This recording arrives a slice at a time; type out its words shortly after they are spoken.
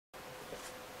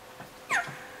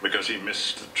because he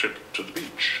missed the trip to the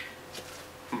beach.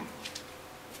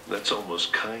 That's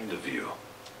almost kind of you.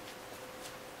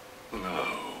 No.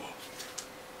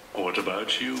 What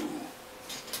about you?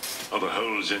 Are the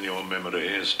holes in your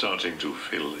memory starting to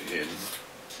fill in?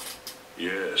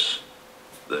 Yes.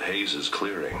 The haze is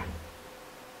clearing.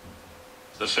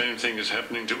 The same thing is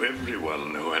happening to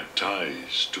everyone who had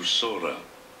ties to Sora.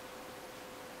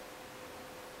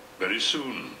 Very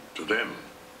soon, to them,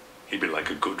 he'd be like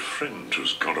a good friend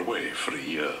who's gone away for a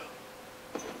year.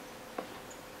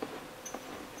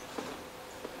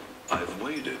 I've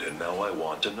waited, and now I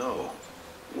want to know.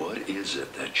 What is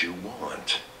it that you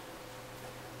want?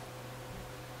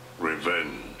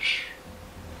 Revenge.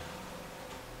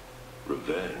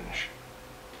 Revenge?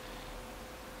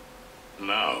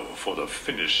 Now for the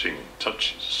finishing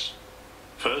touches.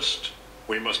 First,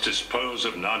 we must dispose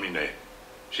of Namine.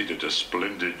 She did a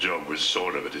splendid job with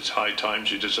Sora, but it's high time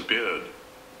she disappeared.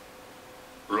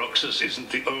 Roxas isn't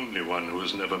the only one who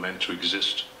was never meant to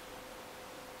exist.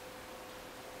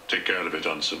 Take care of it,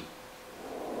 Ansem.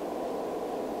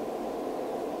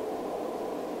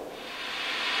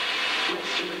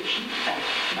 Restoration at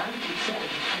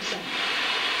 97%.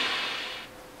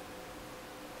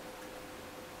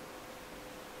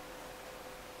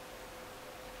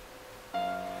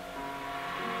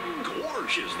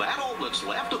 Gorge, is that all that's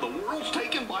left of the worlds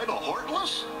taken by the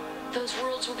Heartless? Those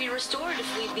worlds will be restored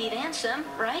if we beat Ansem,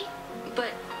 right?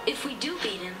 But if we do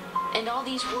beat him, and all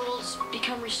these worlds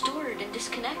become restored and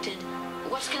disconnected,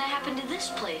 what's gonna happen to this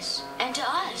place? And to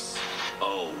us?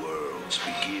 All worlds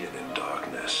begin in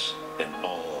darkness, and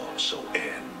all so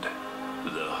end.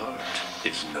 The heart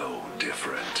is no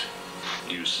different.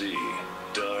 You see,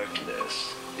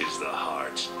 darkness is the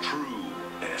heart's true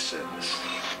essence.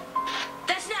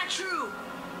 That's not true!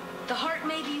 The heart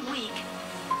may be weak,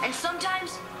 and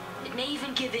sometimes it may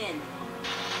even give in.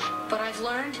 But I've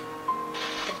learned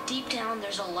that deep down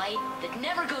there's a light that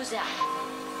never goes out.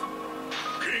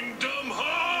 Kingdom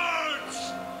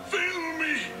Hearts! Fill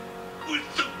me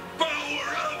with the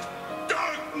power of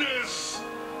darkness!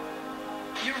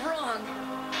 You're wrong.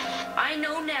 I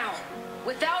know now,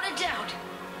 without a doubt,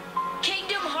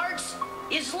 Kingdom Hearts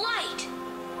is light.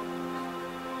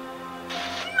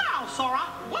 Now, Sora,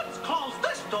 let's close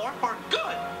this door for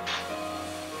good.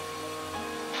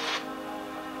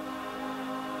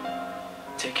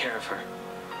 Take care of her.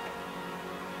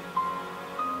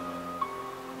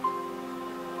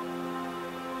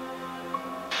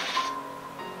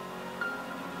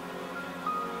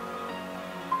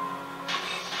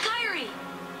 Kyrie!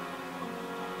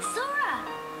 Sora!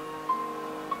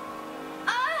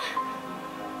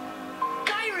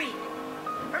 Kyrie!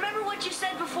 Remember what you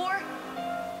said before?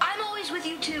 I'm always with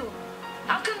you too.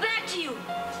 I'll come back to you.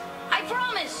 I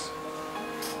promise.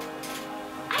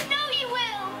 I know you will!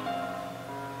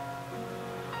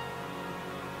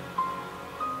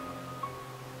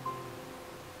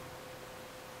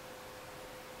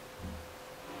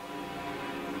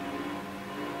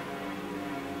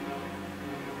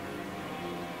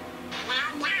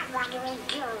 What do we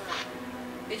do?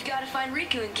 We've got to find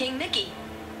Riku and King Mickey.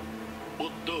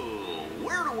 But,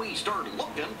 where do we start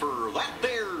looking for that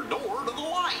there door to the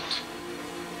light?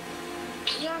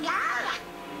 You know?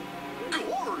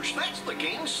 Gorge, that's the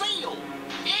king's seal.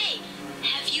 Hey,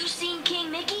 have you seen King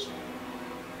Mickey?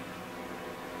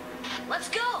 Let's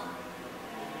go.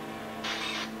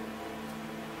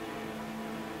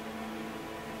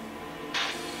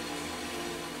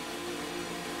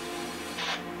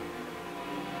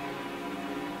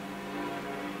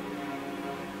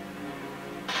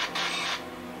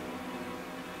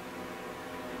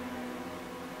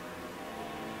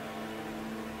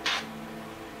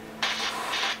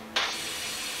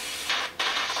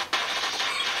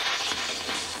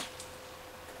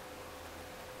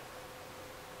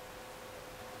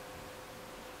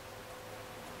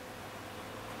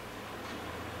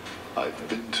 I've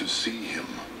been to see him.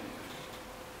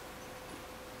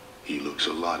 He looks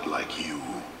a lot like you.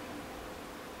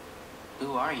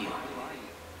 Who are you?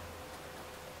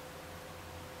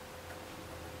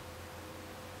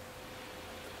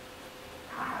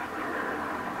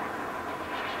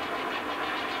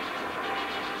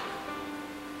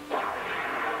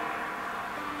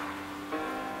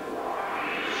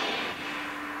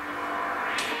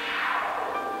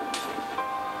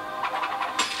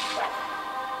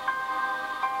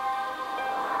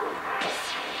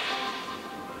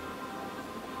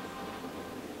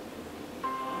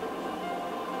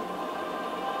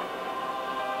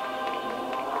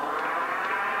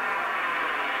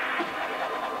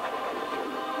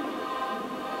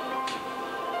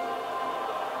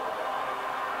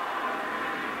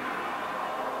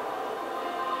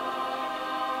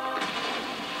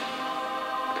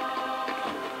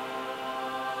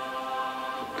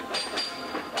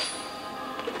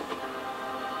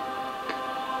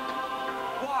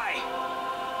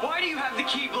 Why do you have the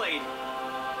Keyblade?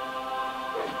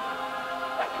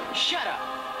 Shut up.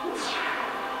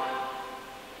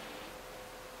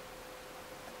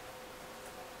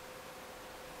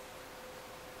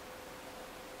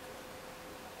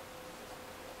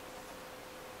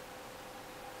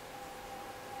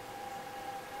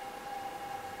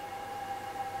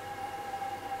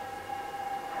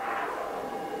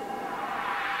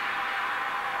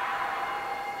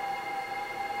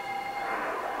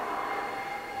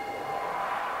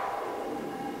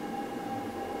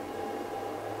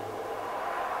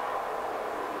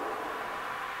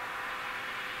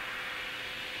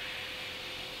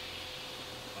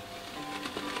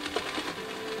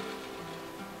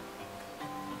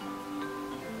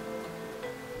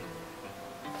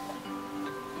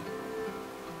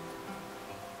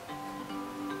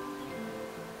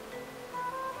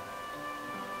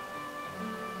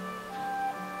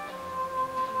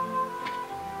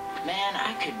 Man,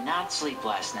 I could not sleep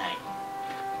last night.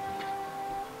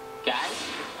 Guys?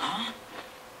 Huh?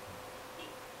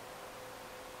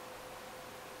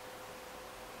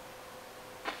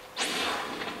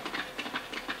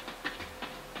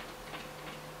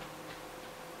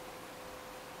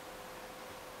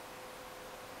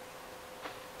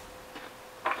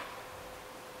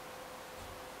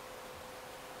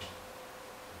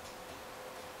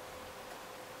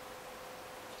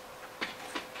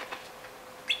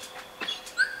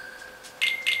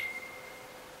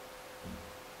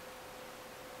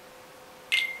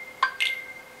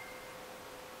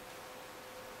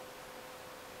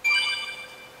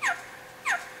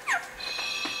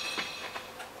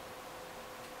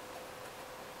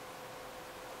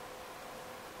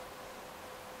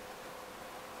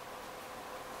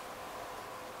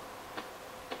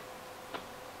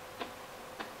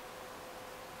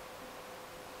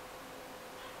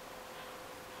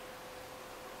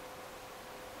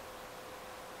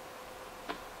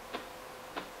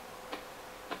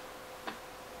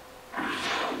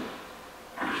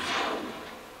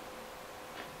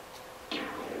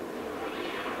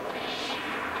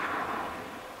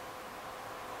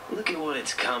 Look at what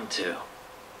it's come to.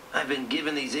 I've been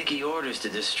given these icky orders to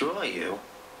destroy you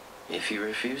if you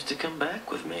refuse to come back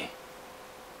with me.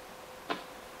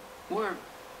 We're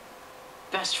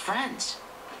best friends,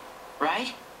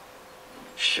 right?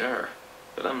 Sure,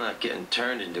 but I'm not getting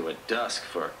turned into a dusk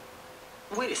for...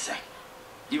 Wait a sec.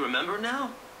 You remember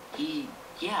now?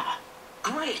 Yeah.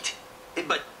 Great!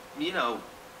 But, you know,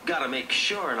 gotta make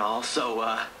sure and all,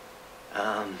 so,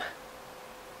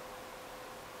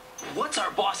 what's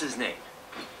our boss's name?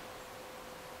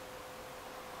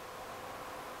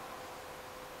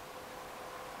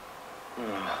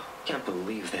 Oh, can't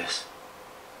believe this.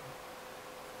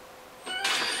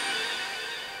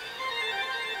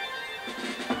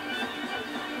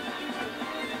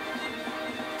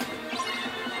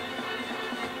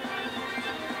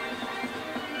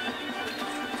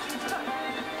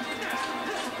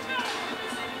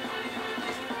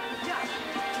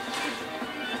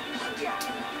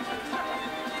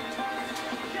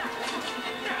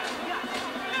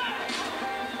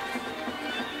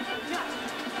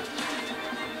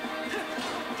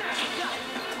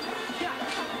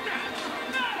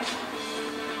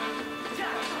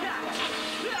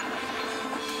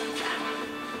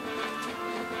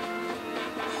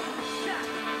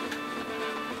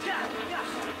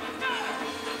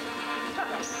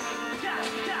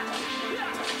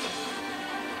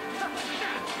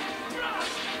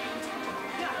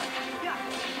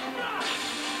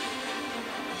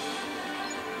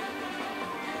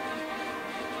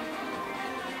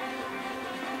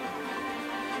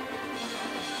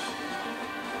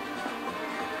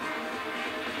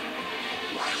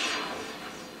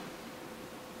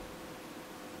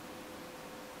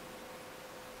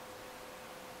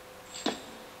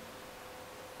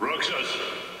 Roxas,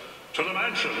 to the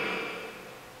mansion.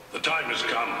 The time has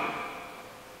come.